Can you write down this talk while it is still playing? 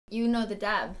You know the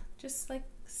dab. Just like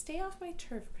stay off my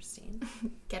turf, Cristine.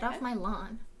 Get off my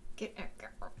lawn. Get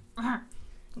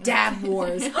Dab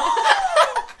wars.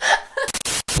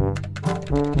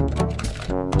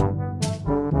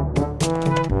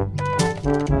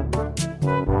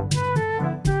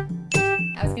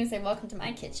 I was gonna say welcome to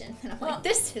my kitchen, and I'm like,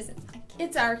 this isn't my kitchen.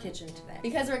 It's our kitchen today.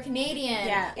 Because we're Canadian.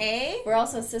 Yeah. We're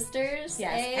also sisters.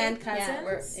 Yes. And cousins. Yeah,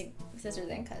 we're sisters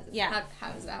and cousins. Yeah.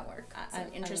 How does that work?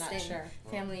 I'm interesting not sure.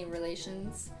 Family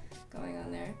relations going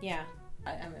on there. Yeah.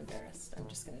 I'm embarrassed. I'm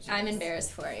just gonna. I'm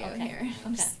embarrassed for you here.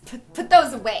 Okay. Just put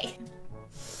those away.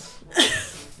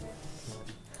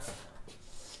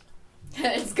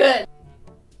 It's good.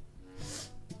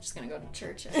 I'm just gonna go to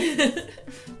church.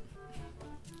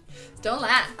 Don't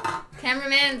laugh.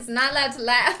 Cameraman's not allowed to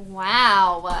laugh.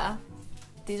 Wow.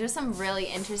 These are some really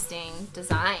interesting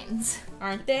designs.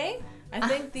 Aren't they? I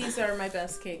think these are my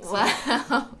best cakes.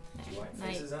 Wow. Do you want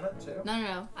faces in it too?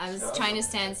 No. I was trying to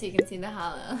stand so you can see the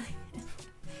hollow.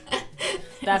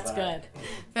 That's good.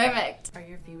 Perfect. Are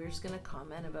your viewers gonna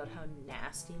comment about how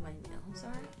nasty my nails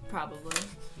are? Probably.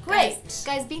 Great.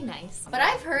 Guys, be nice. But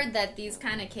I've heard that these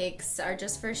kind of cakes are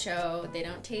just for show. They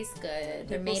don't taste good.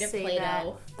 They're made of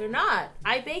Play-Doh. They're not.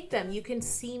 I bake them. You can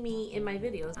see me in my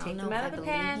videos. Take them out of the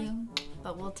pan. You,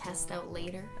 but we'll test out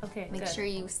later. Okay, Make good. sure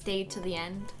you stay to the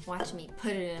end. Watch me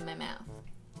put it in my mouth.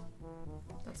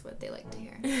 That's what they like to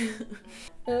hear.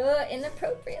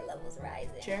 Inappropriate levels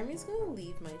rising. Jeremy's gonna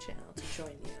leave my channel to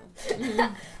join you.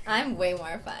 I'm way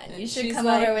more fun. You should She's come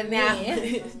like, over with now.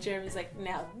 me. Jeremy's like,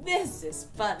 now this is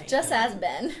funny. Just as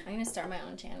Ben. I'm gonna start my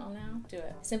own channel now. Do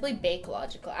it. Simply Bake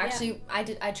Logical. Actually, I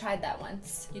tried that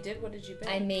once. You did? What did you bake?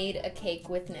 I made a cake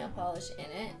with nail polish in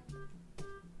it.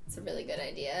 It's a really good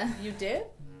idea. You did?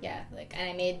 Yeah, and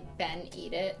I made Ben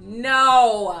eat it.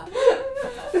 No!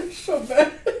 So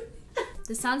bad.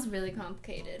 This sounds really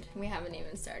complicated. We haven't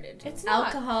even started. It's not.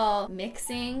 Alcohol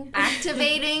mixing,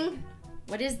 activating.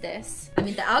 What is this? I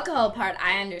mean, the alcohol part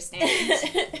I understand,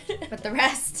 but the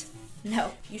rest,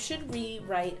 no. You should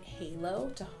rewrite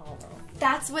HALO to HOLO.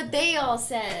 That's what they all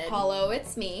said. HOLO,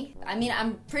 it's me. I mean,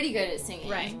 I'm pretty good at singing.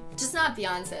 Right. Just not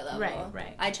Beyonce level.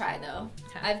 Right. I try though.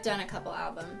 Okay. I've done a couple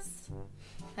albums.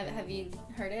 Have you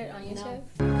heard it on YouTube?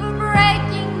 No.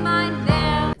 Breaking my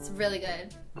down. It's really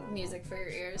good. Music for your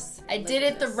ears. I did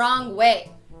it the wrong way.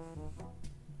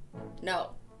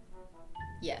 No.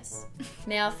 Yes.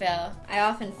 Nail fail. I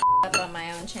often up on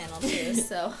my own channel too,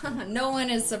 so no one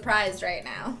is surprised right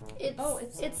now.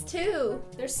 It's two.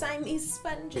 They're Siamese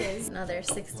sponges. No, they're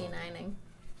 69ing.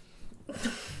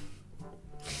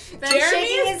 Ben's Jeremy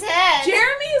shaking his head.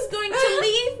 Jeremy is going to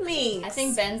leave me. I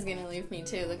think Ben's gonna leave me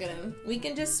too. Look at him. We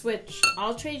can just switch.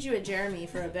 I'll trade you a Jeremy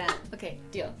for a Ben. Okay,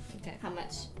 deal. Okay. How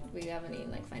much? Do we have any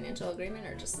financial agreement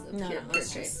or just a No, pure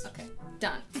it's trade? just- Okay,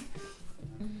 done.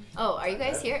 Oh, are you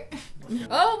guys here?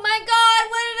 Oh my God!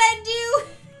 What did I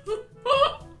do?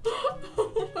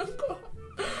 Oh my god.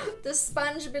 The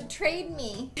sponge betrayed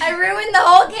me. I ruined the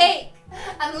whole cake.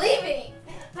 I'm leaving.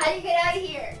 How do you get out of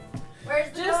here?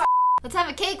 Where's the door? Let's have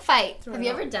a cake fight. Have you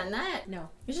ever done that? No.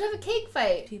 We should have a cake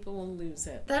fight. People will lose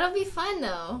it. That'll be fun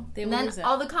though. They will and lose then it.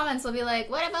 all the comments will be like,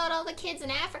 what about all the kids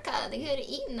in Africa? They could have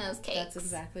eaten those cakes. That's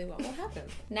exactly what will happen.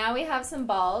 Now we have some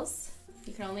balls.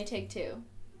 You can only take 2.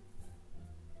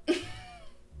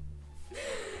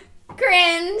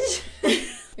 Cringe!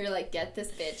 You're like, get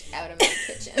this bitch out of my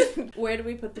kitchen. Where do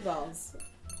we put the balls?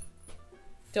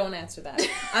 Don't answer that.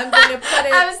 I'm going to put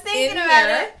it I was thinking in about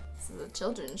here. it. This is a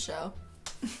children's show.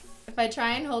 If I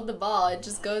try and hold the ball, it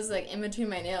just goes in between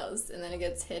my nails and then it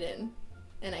gets hidden.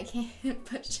 And I can't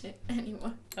push it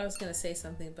anymore. I was going to say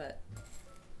something, but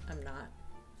I'm not.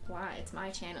 Why? It's my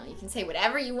channel. You can say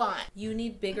whatever you want. You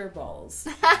need bigger balls.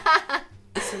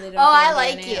 So they don't Oh, I go in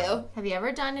like your nail. you. Have you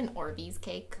ever done an Orbeez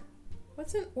cake?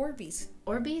 What's an Orbeez?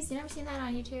 Orbeez? You never seen that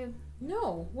on YouTube?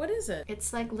 No. What is it?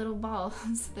 It's like little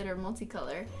balls that are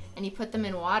multicolor, and you put them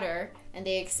in water, and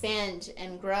they expand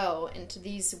and grow into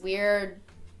these weird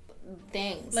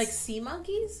things. Like sea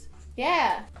monkeys?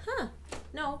 Yeah. Huh.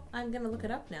 No, I'm going to look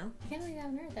it up now. I can't believe I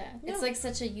haven't heard that. No. It's like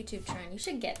such a YouTube trend. You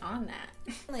should get on that.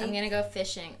 Like- I'm gonna go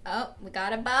fishing. Oh, we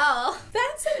got a ball.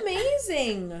 That's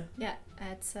amazing. Yeah,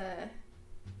 that's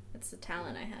the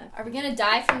talent I have. Are we gonna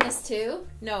die from this too?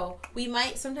 No, we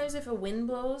might. Sometimes if a wind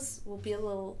blows, we'll be a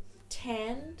little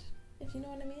tanned, if you know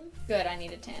what I mean. Good, I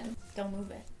need a tan. Don't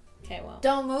move it. Okay, well.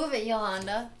 Don't move it,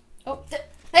 Yolanda. Oh,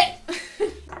 Hey!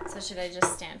 So should I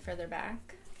just stand further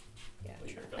back? yeah. Well,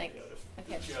 you're Like, gonna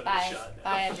okay, you gotta bye. be shot now.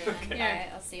 Bye, everyone. Okay. Alright,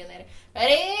 I'll see you later.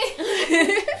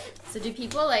 Ready? So do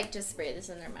people just spray this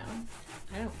in their mouth?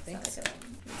 I don't think Is so. that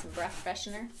some breath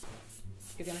freshener?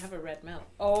 You're gonna have a red mouth.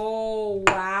 Oh,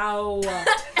 wow.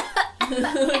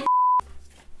 I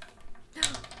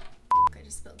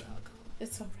just spilled the alcohol.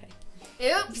 It's alright.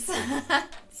 Oops.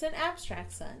 It's an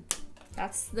abstract sun.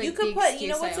 That's like You could the put, you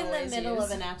know excuse what's I in the always middle use.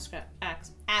 of an abstract,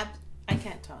 I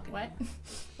can't talk. What?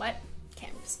 What?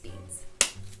 Camera speeds.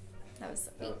 That was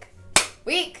weak.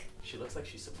 Weak! She looks like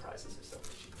she surprises herself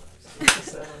when she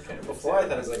drives. Before I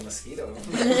thought it was like mosquito.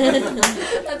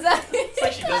 It's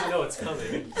like she doesn't know it's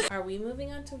coming. Are we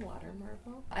moving on to water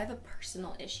marble? I have a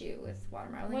personal issue with water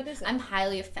marbling. What is it? I'm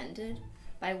highly offended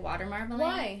by water marbling.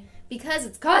 Why? Because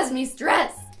it's caused me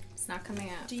stress. It's not coming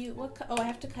out. Do you, oh, I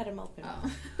have to cut him open.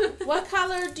 Oh. What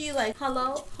color do you like?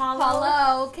 Hollow?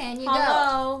 Hello, can you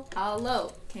Hollow. go?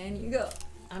 Hello, can you go?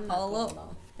 I'm not Hollow.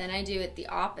 hollow. Then I do it the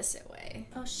opposite way.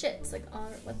 Oh shit, it's like, oh,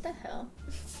 what the hell?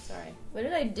 Sorry. What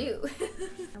did I do?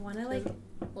 I want to like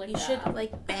you that. should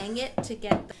like bang it to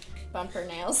get the... Bumper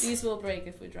nails. These will break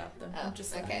if we drop them. Oh, I'm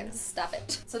just okay, letting you know. stop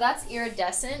it. So that's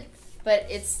iridescent, but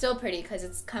it's still pretty because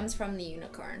it comes from the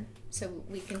unicorn, so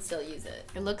we can still use it.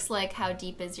 It looks like How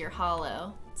Deep Is Your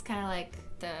Hollow? It's kind of like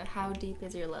the How Deep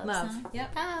Is Your Love song.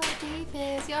 Yep. How deep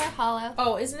is your hollow?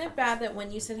 Oh, isn't it bad that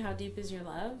when you said how deep is your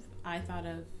love, I thought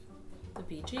of the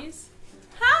Bee Gees?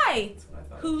 Hi!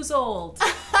 Who's old?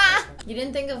 You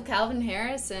didn't think of Calvin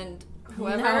Harris and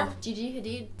whoever? No. Gigi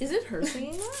Hadid? Is it her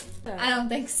singing that? I don't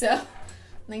think so. I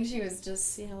think she was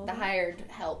just See how old the I am? hired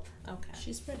help. Okay.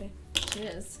 She's pretty. She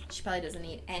is. She probably doesn't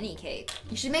eat any cake.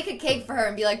 You should make a cake for her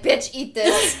and be like, bitch, eat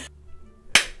this.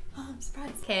 Oh, I'm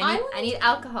surprised. Okay, I need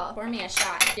alcohol. Pour me a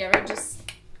shot. Do you ever just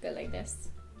go like this?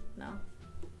 No.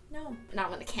 No. Not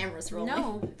when the camera's rolling.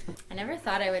 No. I never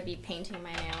thought I would be painting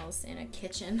my nails in a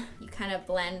kitchen. You kind of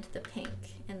blend the pink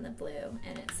and the blue,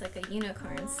 and it's like a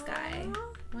unicorn sky.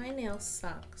 My nail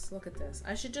sucks. Look at this.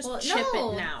 I should just Well, chip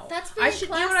no, it now. that's very You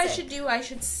know what I classic. should do? I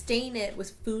should stain it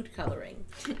with food coloring.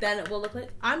 Then it will look like...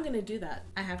 I'm going to do that.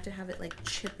 I have to have it like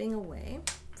chipping away,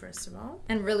 first of all.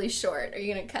 And really short. Are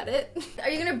you gonna cut it? Are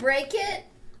you gonna break it?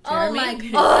 Jeremy? Oh my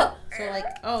god. So like,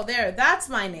 oh, there. That's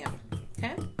my nail.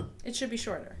 Okay? It should be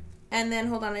shorter. And then,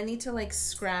 hold on. I need to like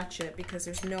scratch it because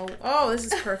there's no... Oh, this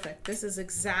is perfect. This is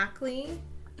exactly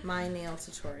my nail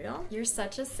tutorial. You're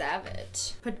such a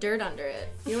savage. Put dirt under it.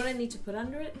 You know what I need to put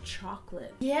under it?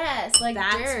 Chocolate. Yes, like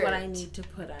That's dirt. what I need to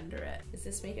put under it. Is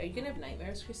this make... Are you gonna have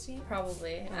nightmares, Christine?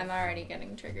 Probably. Oh. I'm already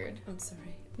getting triggered. I'm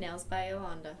sorry. Nails by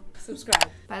Yolanda. Subscribe.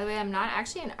 By the way, I'm not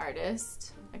actually an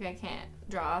artist. Like, I can't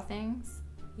draw things.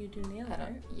 You do nail I art.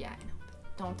 don't, yeah, I know.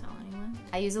 Don't tell anyone.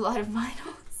 I use a lot of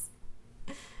vinyls.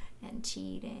 And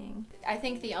cheating. I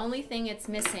think the only thing it's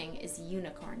missing is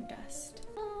unicorn dust.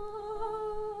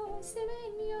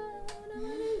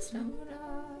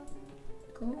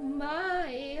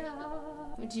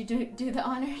 Would you do the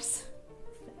honors?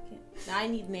 I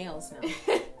need nails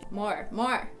now.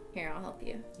 More. Here, I'll help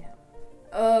you. Yeah.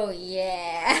 Oh,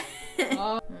 yeah.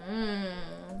 Oh.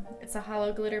 It's a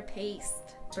hollow glitter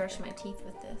paste. Brush my teeth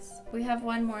with this. We have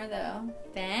one more though.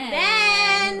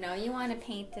 Ben! No, you want to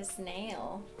paint this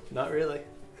nail. Not really.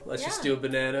 Let's just do a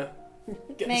banana.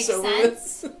 Get Makes this over with.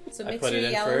 sense. So I mix put your it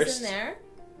in yellows first. in there,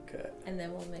 Okay. and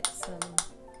then we'll mix some.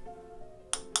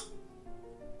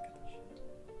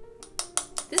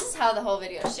 This is how the whole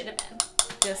video should have been.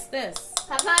 Just this.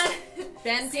 Have fun.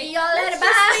 Ben, See y'all later.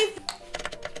 Bye.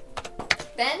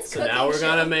 Ben's So cooking now we're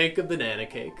gonna show. make a banana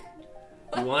cake.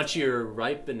 You want your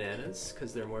ripe bananas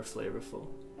because they're more flavorful.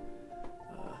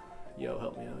 Yo,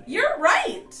 help me out. You're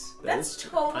right. That's is-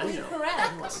 totally I know.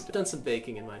 correct. I've done some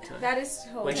baking in my time. That is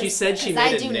totally. When she said she 'Cause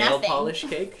I made a do nail nothing. polish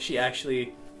cake, she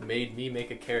actually made me make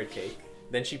a carrot cake.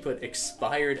 Then she put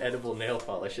expired edible nail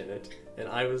polish in it, and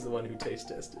I was the one who taste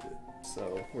tested it.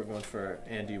 So we're going for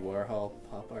Andy Warhol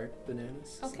pop art bananas.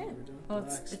 Is that Okay. what we're doing? Oh,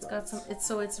 Black it's got some. spots.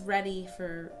 It's ready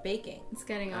for baking. It's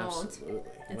getting old. Absolutely. You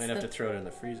It's might have the- to throw it in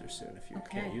the freezer soon if you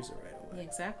Okay. can't use it right away. Yeah,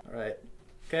 exactly. All right.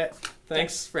 Okay.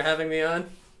 Thanks for having me on.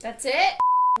 That's it.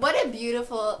 What a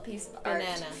beautiful piece of art.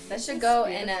 Banana. That This should is go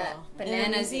in a beautiful. banana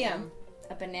In a museum.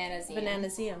 A banana museum.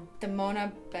 Bananaseum. The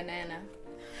Mona banana.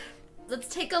 Let's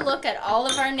take a look at all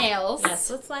of our nails. Yes,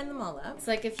 let's line them all up. It's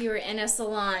like if you were in a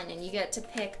salon and you get to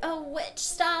pick, oh, which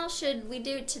style should we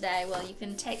do today? Well, you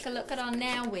can take a look at our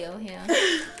nail wheel here.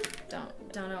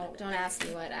 Don't ask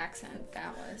me what accent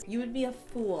that was. You would be a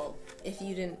fool if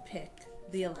you didn't pick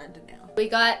the Yolanda nail. We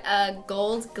got a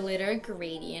gold glitter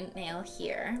gradient nail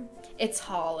here. It's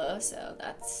hollow, so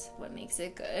that's what makes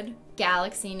it good.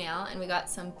 Galaxy nail, and we got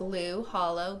some blue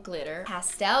hollow glitter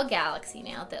pastel galaxy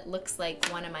nail that looks like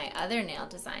one of my other nail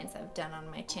designs I've done on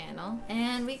my channel.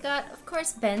 And we got, of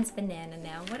course, Ben's banana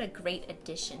nail. What a great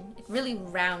addition. It really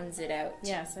rounds it out.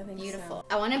 Yes, I think Beautiful.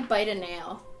 so. I want to bite a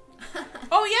nail.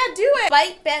 Oh yeah, do it.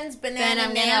 Bite Ben's banana Ben,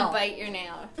 I'm nail. gonna bite your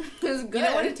nail. It was good. You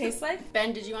know what it tastes like?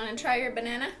 Ben, did you want to try your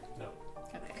banana? No.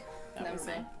 Okay. That Never was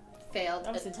mind. Failed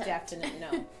That was a attempt. definite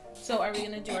no. So are we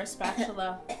gonna do our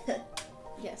spatula?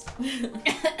 Yes.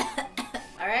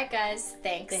 Alright guys,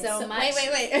 thanks so much.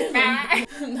 Wait.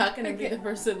 I'm not gonna be the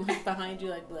person like behind you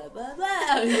like blah blah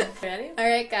blah. Ready?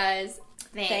 Alright guys,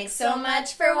 thanks so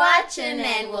much for watching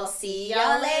and we'll see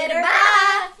y'all later.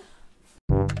 Bye!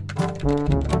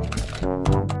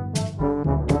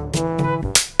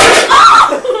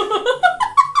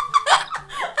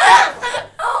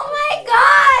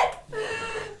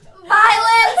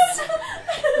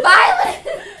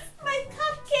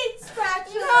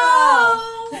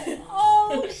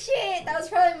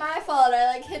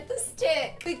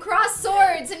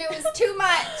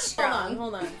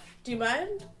 Hold on. Do you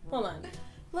mind? Hold on.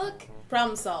 Look.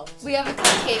 Problem solved. We have a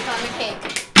cupcake on the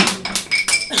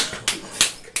cake.